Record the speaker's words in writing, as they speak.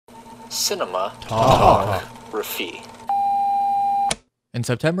Cinematalkraphy. In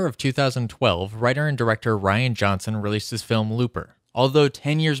September of 2012, writer and director Rian Johnson released his film Looper. Although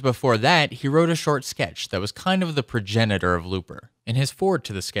 10 years before that, he wrote a short sketch that was kind of the progenitor of Looper. In his foreword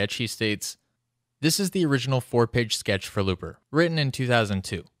to the sketch, he states, "This is the original 4-page sketch for Looper, written in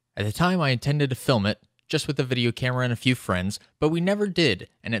 2002. At the time, I intended to film it, just with a video camera and a few friends, but we never did,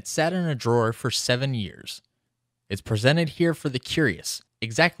 and it sat in a drawer for 7 years. It's presented here for the curious,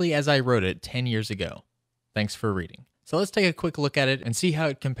 exactly as I wrote it 10 years ago. Thanks for reading." So let's take a quick look at it and see how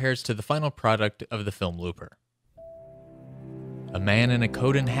it compares to the final product of the film Looper. A man in a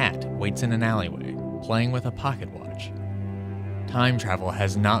coat and hat waits in an alleyway, playing with a pocket watch. Time travel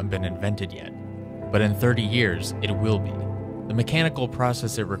has not been invented yet, but in 30 years it will be. The mechanical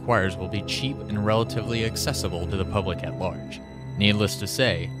process it requires will be cheap and relatively accessible to the public at large. Needless to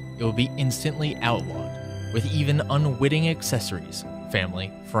say, it will be instantly outlawed, with even unwitting accessories,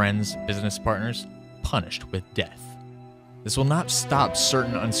 family, friends, business partners, punished with death. This will not stop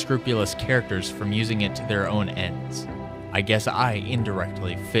certain unscrupulous characters from using it to their own ends. I guess I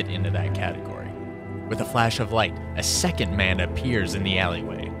indirectly fit into that category. With a flash of light, a second man appears in the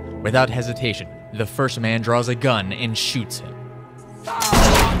alleyway. Without hesitation, the first man draws a gun and shoots him.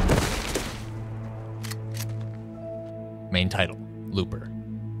 Main title, Looper.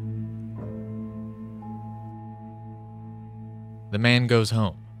 The man goes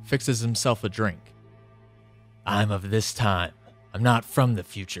home, fixes himself a drink. "I'm of this time. I'm not from the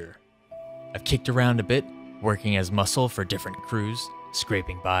future. I've kicked around a bit, working as muscle for different crews,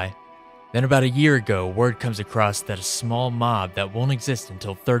 scraping by. Then about a year ago, word comes across that a small mob that won't exist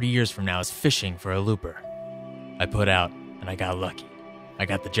until 30 years from now is fishing for a looper. I put out, and I got lucky. I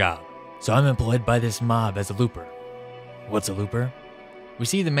got the job. So I'm employed by this mob as a looper." What's a looper? We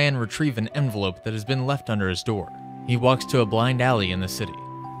see the man retrieve an envelope that has been left under his door. He walks to a blind alley in the city.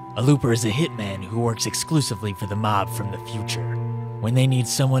 "A looper is a hitman who works exclusively for the mob from the future. When they need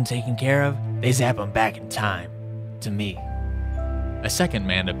someone taken care of, they zap them back in time. To me." A second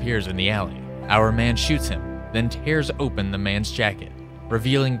man appears in the alley. Our man shoots him, then tears open the man's jacket,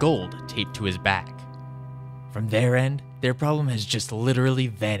 revealing gold taped to his back. From their end, their problem has just literally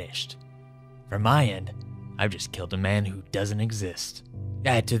vanished. From my end, I've just killed a man who doesn't exist.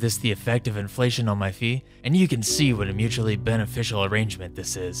 Add to this the effect of inflation on my fee, and you can see what a mutually beneficial arrangement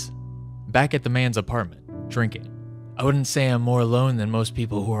this is. Back at the man's apartment, drinking. I wouldn't say I'm more alone than most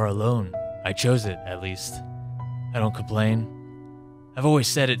people who are alone. I chose it, at least. I don't complain. I've always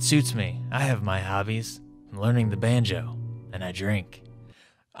said it suits me. I have my hobbies. I'm learning the banjo, and I drink.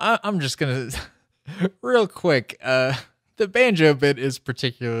 I'm just gonna, real quick, the banjo bit is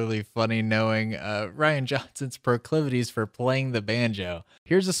particularly funny knowing Rian Johnson's proclivities for playing the banjo.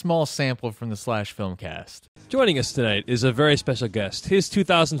 Here's a small sample from the Slash Filmcast. Joining us tonight is a very special guest. His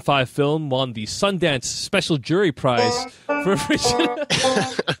 2005 film won the Sundance Special Jury Prize for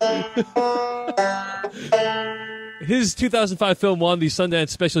His 2005 film won the Sundance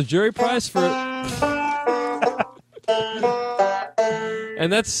Special Jury Prize for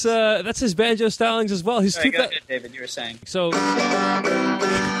and that's his banjo stylings as well. Sorry, go ahead, David. You were saying. So,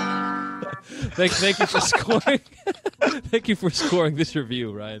 thank you for scoring. Thank you for scoring this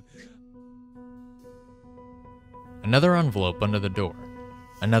review, Ryan. Another envelope under the door.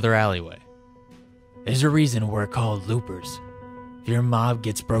 Another alleyway. There's a reason we're called loopers. If your mob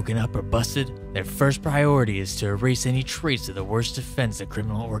gets broken up or busted, their first priority is to erase any trace of the worst offense a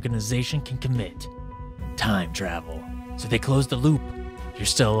criminal organization can commit. Time travel. So they close the loop. If you're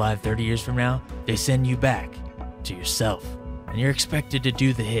still alive 30 years from now, they send you back to yourself. And you're expected to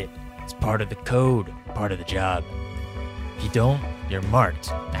do the hit. It's part of the code, part of the job. If you don't, you're marked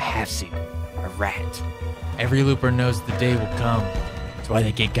a half-seed, a rat. Every looper knows the day will come. That's why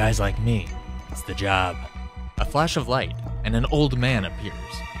they get guys like me. It's the job. A flash of light, and an old man appears.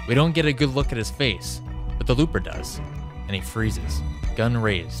 We don't get a good look at his face, but the looper does. And he freezes, gun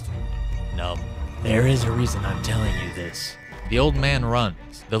raised, numb. There is a reason I'm telling you this. The old man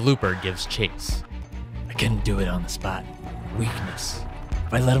runs. The looper gives chase. I couldn't do it on the spot. Weakness.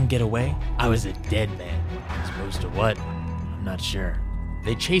 If I let him get away, I was a dead man. As opposed to what? I'm not sure.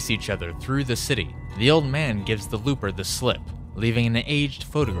 They chase each other through the city. The old man gives the looper the slip, leaving an aged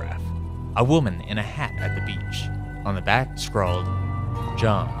photograph. A woman in a hat at the beach. On the back, scrawled,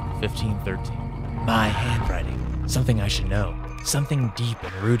 John, 1513. My handwriting. Something I should know. Something deep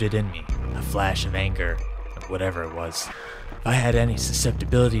and rooted in me. A flash of anger, of whatever it was. If I had any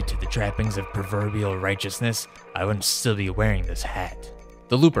susceptibility to the trappings of proverbial righteousness, I wouldn't still be wearing this hat.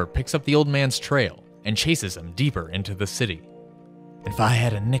 The looper picks up the old man's trail and chases him deeper into the city. If I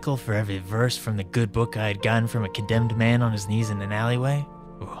had a nickel for every verse from the good book I had gotten from a condemned man on his knees in an alleyway,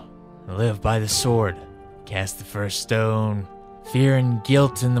 live by the sword, cast the first stone. Fear and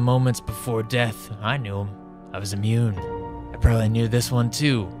guilt in the moments before death, I knew them. I was immune. I probably knew this one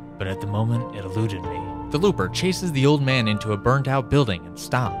too, but at the moment it eluded me. The looper chases the old man into a burnt-out building and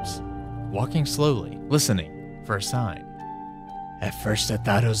stops, walking slowly, listening for a sign. At first I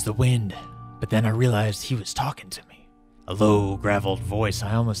thought it was the wind, but then I realized he was talking to me. A low, graveled voice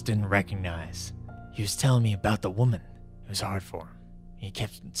I almost didn't recognize. He was telling me about the woman. It was hard for him. He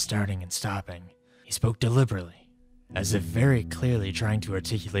kept starting and stopping. He spoke deliberately, as if very clearly trying to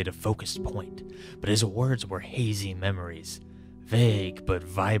articulate a focused point, but his words were hazy memories, vague but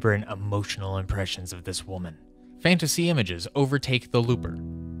vibrant emotional impressions of this woman. Fantasy images overtake the looper,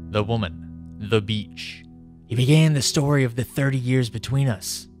 the woman, the beach. He began the story of the 30 years between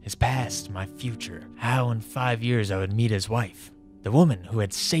us, his past, my future, how in 5 years I would meet his wife, the woman who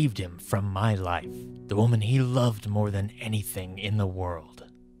had saved him from my life, the woman he loved more than anything in the world.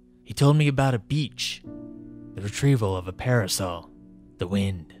 He told me about a beach, the retrieval of a parasol, the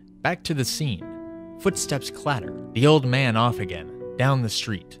wind. Back to the scene. Footsteps clatter, the old man off again, down the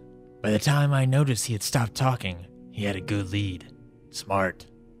street. By the time I noticed he had stopped talking, he had a good lead. Smart.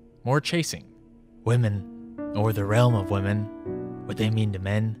 More chasing. Women, or the realm of women, what they mean to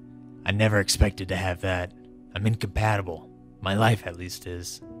men, I never expected to have that. I'm incompatible. My life at least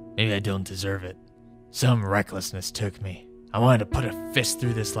is. Maybe I don't deserve it. Some recklessness took me. I wanted to put a fist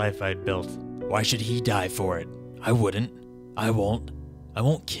through this life I'd built. Why should he die for it? I wouldn't. I won't. I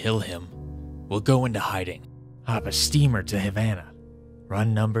won't kill him. We'll go into hiding. Hop a steamer to Havana.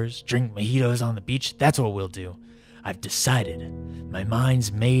 Run numbers, drink mojitos on the beach, that's what we'll do. I've decided. My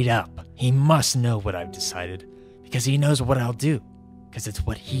mind's made up. He must know what I've decided, because he knows what I'll do, because it's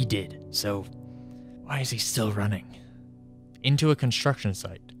what he did. So, why is he still running? Into a construction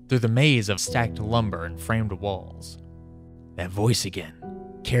site, through the maze of stacked lumber and framed walls. That voice again,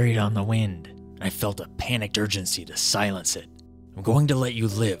 carried on the wind, and I felt a panicked urgency to silence it. I'm going to let you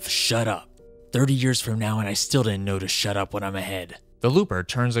live, shut up. 30 years from now and I still didn't know to shut up when I'm ahead. The looper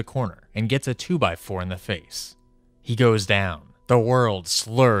turns a corner and gets a 2x4 in the face. He goes down. The world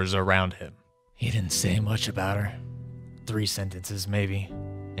slurs around him. He didn't say much about her. 3 sentences maybe.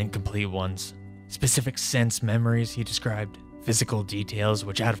 Incomplete ones. Specific sense memories he described. Physical details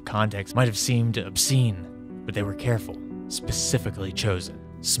which out of context might have seemed obscene, but they were careful, specifically chosen.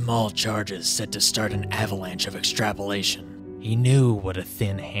 Small charges set to start an avalanche of extrapolation. He knew what a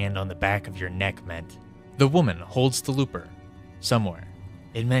thin hand on the back of your neck meant. The woman holds the looper. Somewhere.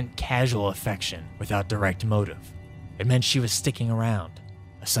 It meant casual affection without direct motive. It meant she was sticking around.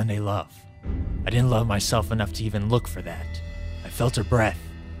 A Sunday love. I didn't love myself enough to even look for that. I felt her breath,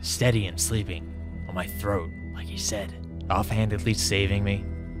 steady and sleeping, on my throat, like he said. Offhandedly saving me,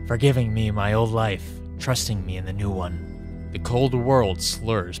 forgiving me my old life, trusting me in the new one. The cold world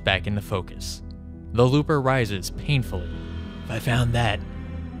slurs back into focus. The looper rises painfully. If I found that,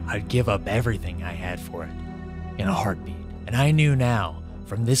 I'd give up everything I had for it, in a heartbeat. And I knew now,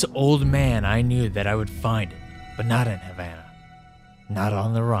 from this old man, I knew that I would find it, but not in Havana. Not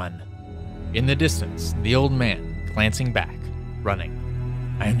on the run. In the distance, the old man, glancing back,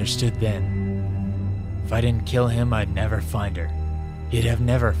 running. I understood then. If I didn't kill him, I'd never find her. He'd have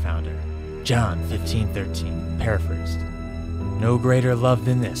never found her. John 15:13, paraphrased. No greater love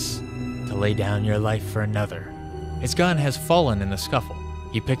than this, to lay down your life for another. His gun has fallen in the scuffle.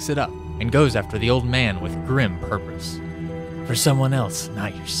 He picks it up and goes after the old man with grim purpose. For someone else,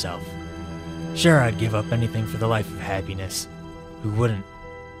 not yourself. Sure, I'd give up anything for the life of happiness. Who wouldn't?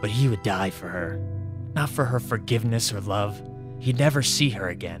 But he would die for her. Not for her forgiveness or love. He'd never see her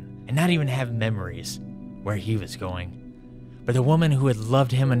again, and not even have memories where he was going. But the woman who had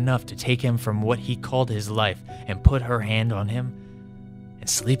loved him enough to take him from what he called his life and put her hand on him and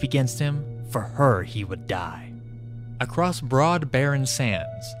sleep against him, for her he would die. Across broad, barren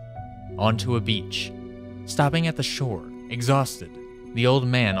sands, onto a beach, stopping at the shore, exhausted, the old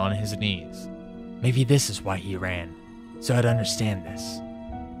man on his knees. Maybe this is why he ran, so I'd understand this,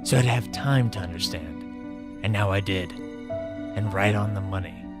 so I'd have time to understand. And now I did, and right on the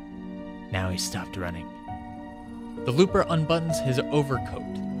money. Now he stopped running. The looper unbuttons his overcoat,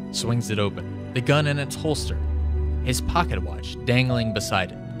 swings it open, the gun in its holster, his pocket watch dangling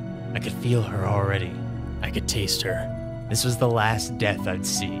beside it. I could feel her already. I could taste her. This was the last death I'd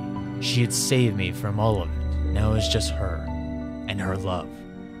see. She had saved me from all of it. Now it was just her, and her love.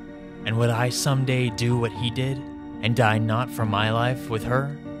 And would I someday do what he did, and die not for my life with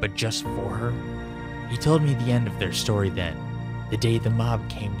her, but just for her? He told me the end of their story then, the day the mob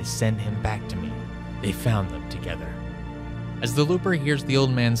came to send him back to me. They found them together. As the looper hears the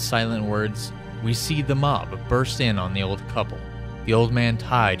old man's silent words, we see the mob burst in on the old couple. the old man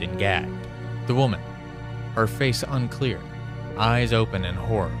tied and gagged, the woman, her face unclear, eyes open in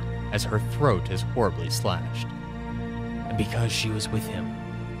horror as her throat is horribly slashed. And because she was with him,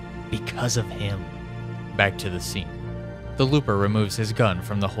 because of him. Back to the scene. The looper removes his gun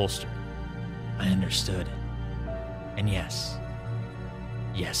from the holster. I understood. And yes,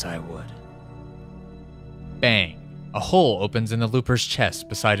 I would. Bang! A hole opens in the looper's chest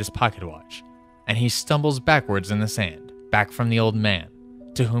beside his pocket watch, and he stumbles backwards in the sand, back from the old man,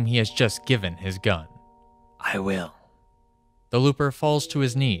 to whom he has just given his gun. I will. The looper falls to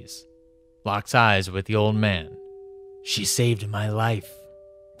his knees, locks eyes with the old man. She saved my life.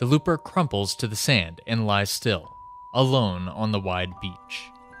 The looper crumples to the sand and lies still, alone on the wide beach.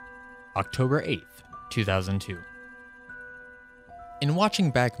 October 8th, 2002. In watching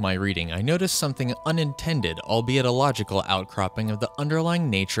back my reading, I noticed something unintended, albeit a logical outcropping of the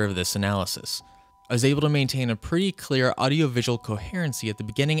underlying nature of this analysis. I was able to maintain a pretty clear audiovisual coherency at the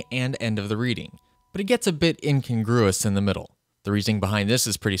beginning and end of the reading, but it gets a bit incongruous in the middle. The reasoning behind this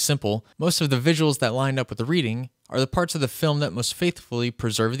is pretty simple. Most of the visuals that lined up with the reading are the parts of the film that most faithfully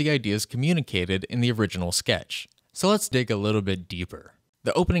preserve the ideas communicated in the original sketch. So let's dig a little bit deeper.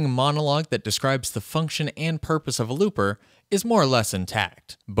 The opening monologue that describes the function and purpose of a looper is more or less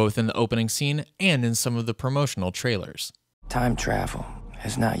intact, both in the opening scene and in some of the promotional trailers. Time travel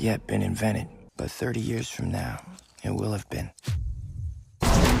has not yet been invented, but 30 years from now, it will have been.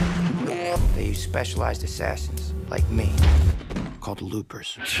 They use specialized assassins, like me, called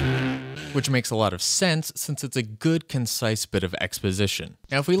loopers. Which makes a lot of sense since it's a good, concise bit of exposition.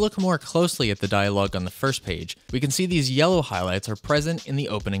 Now, if we look more closely at the dialogue on the first page, we can see these yellow highlights are present in the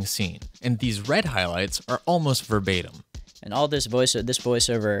opening scene, and these red highlights are almost verbatim. And all this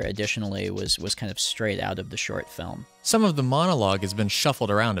voiceover additionally was kind of straight out of the short film. Some of the monologue has been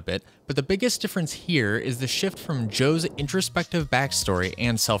shuffled around a bit, but the biggest difference here is the shift from Joe's introspective backstory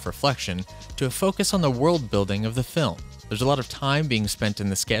and self-reflection to a focus on the world building of the film. There's a lot of time being spent in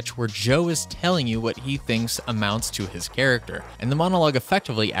the sketch where Joe is telling you what he thinks amounts to his character, and the monologue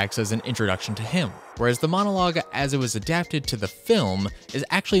effectively acts as an introduction to him. Whereas the monologue, as it was adapted to the film, is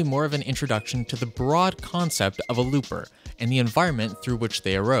actually more of an introduction to the broad concept of a looper and the environment through which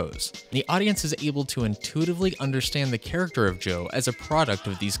they arose. The audience is able to intuitively understand the character of Joe as a product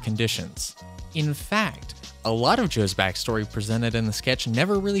of these conditions. In fact, a lot of Joe's backstory presented in the sketch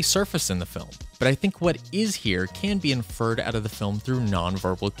never really surfaced in the film, but I think what is here can be inferred out of the film through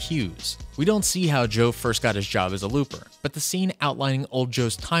nonverbal cues. We don't see how Joe first got his job as a looper, but the scene outlining old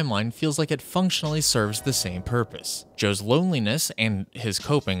Joe's timeline feels like it functionally serves the same purpose. Joe's loneliness and his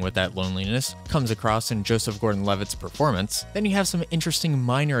coping with that loneliness comes across in Joseph Gordon-Levitt's performance. Then you have some interesting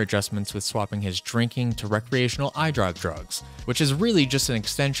minor adjustments with swapping his drinking to recreational eye drop drugs, which is really just an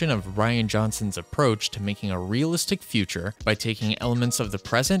extension of Rian Johnson's approach to making a realistic future by taking elements of the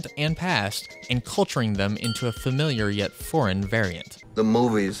present and past and culturing them into a familiar yet foreign variant. The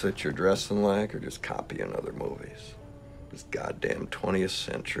movies that you're dressing like are just copying other movies. These goddamn 20th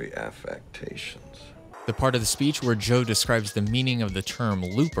century affectations. The part of the speech where Joe describes the meaning of the term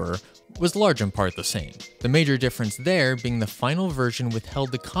looper was large in part the same. The major difference there being the final version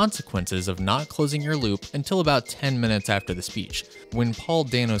withheld the consequences of not closing your loop until about 10 minutes after the speech, when Paul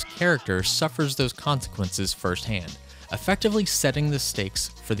Dano's character suffers those consequences firsthand, effectively setting the stakes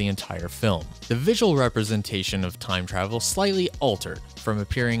for the entire film. The visual representation of time travel slightly altered, from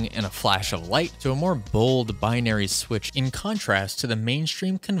appearing in a flash of light to a more bold binary switch, in contrast to the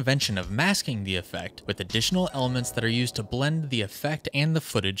mainstream convention of masking the effect with additional elements that are used to blend the effect and the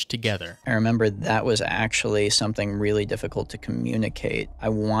footage together. I remember that was actually something really difficult to communicate. I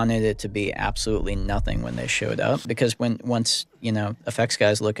wanted it to be absolutely nothing when they showed up, because once effects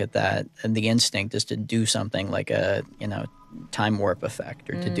guys look at that, and the instinct is to do something like a time warp effect,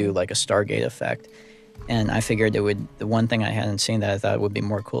 or to do like a Stargate effect. And I figured the one thing I hadn't seen that I thought would be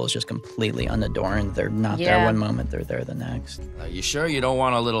more cool is just completely unadorned. They're not there one moment, they're there the next. You sure you don't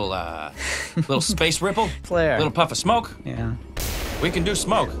want a little, little space ripple? Flare. A little puff of smoke? Yeah. We can do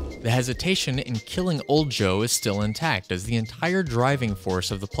smoke. The hesitation in killing old Joe is still intact as the entire driving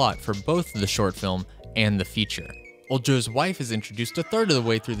force of the plot for both the short film and the feature. Old Joe's wife is introduced a third of the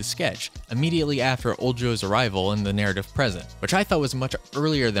way through the sketch, immediately after Old Joe's arrival in the narrative present, which I thought was much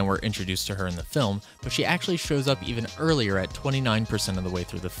earlier than we're introduced to her in the film, but she actually shows up even earlier at 29% of the way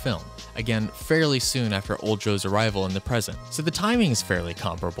through the film, again fairly soon after Old Joe's arrival in the present. So the timing is fairly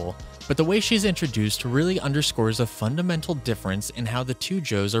comparable, but the way she's introduced really underscores a fundamental difference in how the two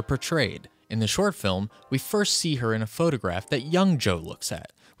Joes are portrayed. In the short film, we first see her in a photograph that young Joe looks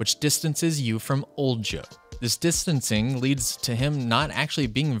at, which distances you from old Joe. This distancing leads to him not actually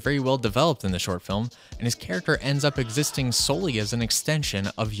being very well developed in the short film, and his character ends up existing solely as an extension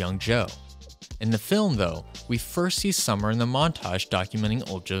of young Joe. In the film, though, we first see Summer in the montage documenting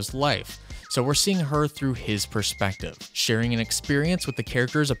old Joe's life, so we're seeing her through his perspective. Sharing an experience with the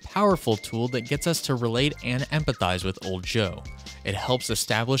character is a powerful tool that gets us to relate and empathize with old Joe. It helps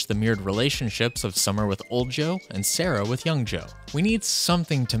establish the mirrored relationships of Summer with old Joe and Sarah with young Joe. We need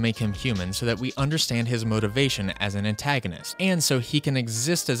something to make him human so that we understand his motivation as an antagonist, and so he can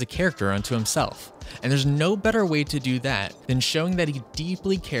exist as a character unto himself. And there's no better way to do that than showing that he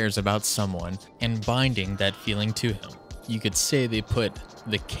deeply cares about someone and binding that feeling to him. You could say they put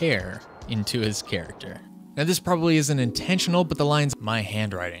the care into his character. Now this probably isn't intentional, but the lines, "my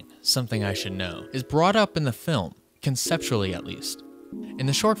handwriting, something I should know," is brought up in the film, conceptually at least. In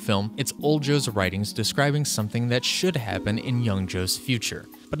the short film, it's old Joe's writings describing something that should happen in young Joe's future.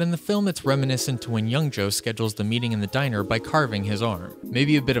 But in the film, it's reminiscent to when young Joe schedules the meeting in the diner by carving his arm.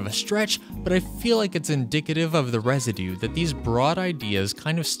 Maybe a bit of a stretch, but I feel like it's indicative of the residue that these broad ideas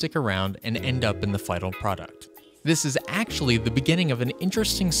kind of stick around and end up in the final product. This is actually the beginning of an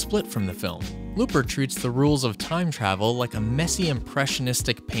interesting split from the film. Looper treats the rules of time travel like a messy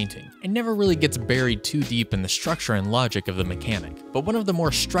impressionistic painting, and never really gets buried too deep in the structure and logic of the mechanic. But one of the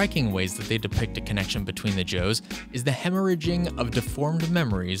more striking ways that they depict a connection between the Joes is the hemorrhaging of deformed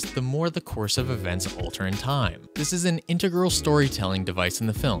memories the more the course of events alter in time. This is an integral storytelling device in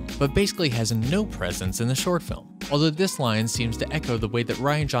the film, but basically has no presence in the short film. Although this line seems to echo the way that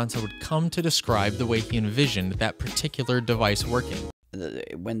Rian Johnson would come to describe the way he envisioned that particular device working.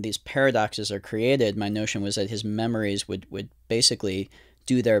 When these paradoxes are created, my notion was that his memories would basically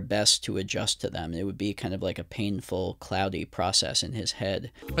do their best to adjust to them. It would be kind of like a painful, cloudy process in his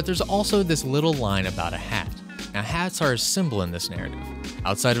head. But there's also this little line about a hat. Now, hats are a symbol in this narrative.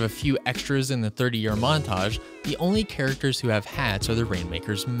 Outside of a few extras in the 30-year montage, the only characters who have hats are the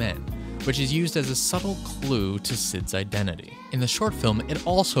Rainmaker's men, which is used as a subtle clue to Sid's identity. In the short film, it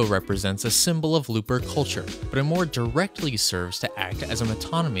also represents a symbol of Looper culture, but it more directly serves to act as a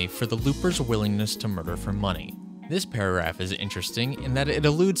metonymy for the Looper's willingness to murder for money. This paragraph is interesting in that it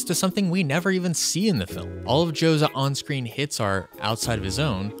alludes to something we never even see in the film. All of Joe's on-screen hits are, outside of his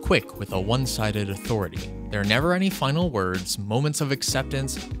own, quick with a one-sided authority. There are never any final words, moments of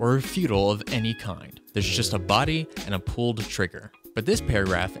acceptance, or refutal of any kind. There's just a body and a pulled trigger. But this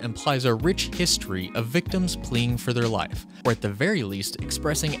paragraph implies a rich history of victims pleading for their life, or at the very least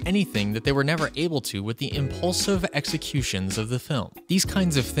expressing anything that they were never able to with the impulsive executions of the film. These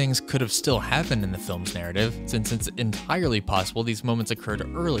kinds of things could have still happened in the film's narrative, since it's entirely possible these moments occurred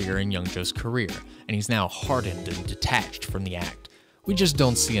earlier in young Joe's career, and he's now hardened and detached from the act. We just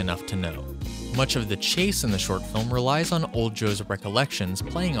don't see enough to know. Much of the chase in the short film relies on old Joe's recollections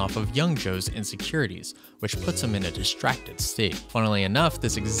playing off of young Joe's insecurities, which puts him in a distracted state. Funnily enough,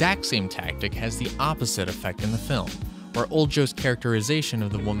 this exact same tactic has the opposite effect in the film, where old Joe's characterization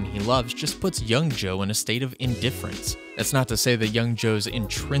of the woman he loves just puts young Joe in a state of indifference. That's not to say that young Joe's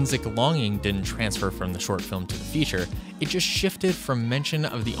intrinsic longing didn't transfer from the short film to the feature, it just shifted from mention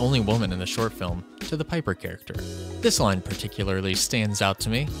of the only woman in the short film to the Piper character. This line particularly stands out to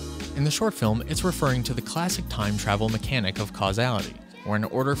me. In the short film, it's referring to the classic time travel mechanic of causality, where in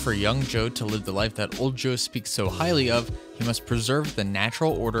order for young Joe to live the life that old Joe speaks so highly of, he must preserve the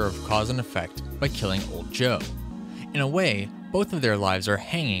natural order of cause and effect by killing old Joe. In a way, both of their lives are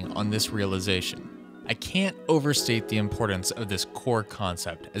hanging on this realization. I can't overstate the importance of this core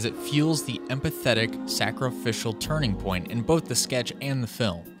concept, as it fuels the empathetic, sacrificial turning point in both the sketch and the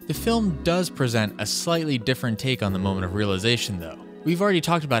film. The film does present a slightly different take on the moment of realization, though. We've already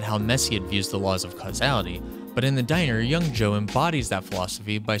talked about how Messiaen views the laws of causality, but in the diner, young Joe embodies that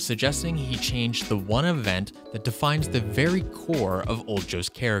philosophy by suggesting he changed the one event that defines the very core of old Joe's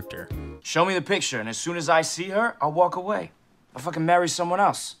character. Show me the picture, and as soon as I see her, I'll walk away. I'll fucking marry someone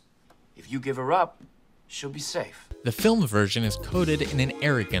else. If you give her up, she'll be safe. The film version is coded in an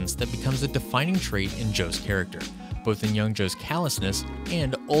arrogance that becomes a defining trait in Joe's character, both in young Joe's callousness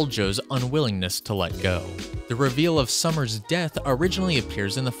and old Joe's unwillingness to let go. The reveal of Summer's death originally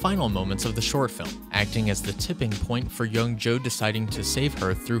appears in the final moments of the short film, acting as the tipping point for young Joe deciding to save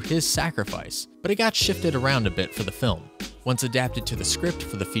her through his sacrifice, but it got shifted around a bit for the film. Once adapted to the script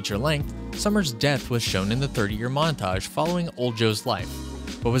for the feature length, Summer's death was shown in the 30-year montage following old Joe's life,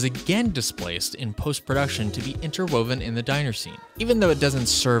 but was again displaced in post-production to be interwoven in the diner scene. Even though it doesn't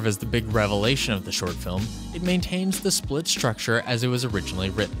serve as the big revelation of the short film, it maintains the split structure as it was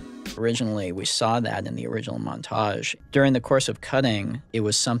originally written. Originally, we saw that in the original montage. During the course of cutting, it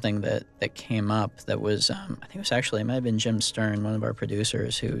was something that came up that was, I think it was actually, it might have been Jim Stern, one of our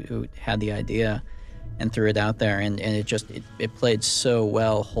producers, who had the idea and threw it out there. And it played so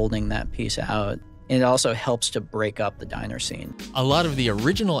well holding that piece out. And it also helps to break up the diner scene. A lot of the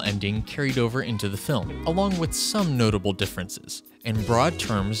original ending carried over into the film, along with some notable differences. In broad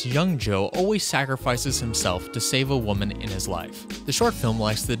terms, young Joe always sacrifices himself to save a woman in his life. The short film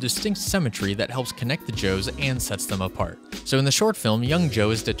lacks the distinct symmetry that helps connect the Joes and sets them apart. So in the short film, young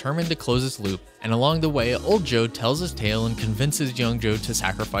Joe is determined to close his loop, and along the way, old Joe tells his tale and convinces young Joe to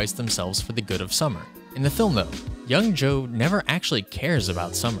sacrifice themselves for the good of Summer. In the film though, young Joe never actually cares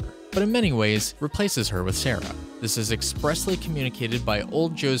about Summer, but in many ways replaces her with Sarah. This is expressly communicated by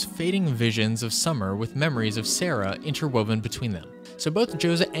old Joe's fading visions of Summer with memories of Sarah interwoven between them. So both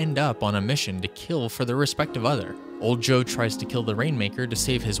Joes end up on a mission to kill for their respective other. Old Joe tries to kill the Rainmaker to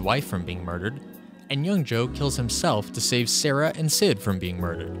save his wife from being murdered, and young Joe kills himself to save Sarah and Sid from being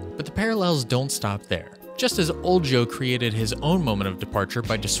murdered. But the parallels don't stop there. Just as old Joe created his own moment of departure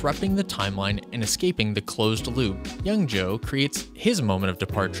by disrupting the timeline and escaping the closed loop, young Joe creates his moment of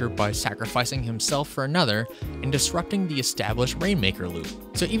departure by sacrificing himself for another and disrupting the established Rainmaker loop.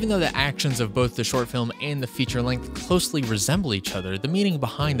 So even though the actions of both the short film and the feature length closely resemble each other, the meaning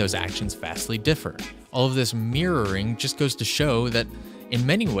behind those actions vastly differ. All of this mirroring just goes to show that in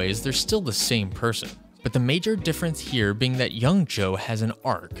many ways they're still the same person. But the major difference here being that young Joe has an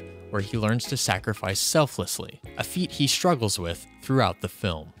arc where he learns to sacrifice selflessly, a feat he struggles with throughout the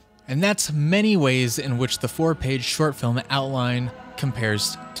film. And that's many ways in which the 4-page short film outline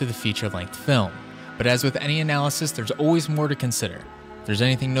compares to the feature-length film. But as with any analysis, there's always more to consider. If there's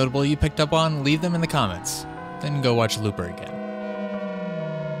anything notable you picked up on, leave them in the comments. Then go watch Looper again.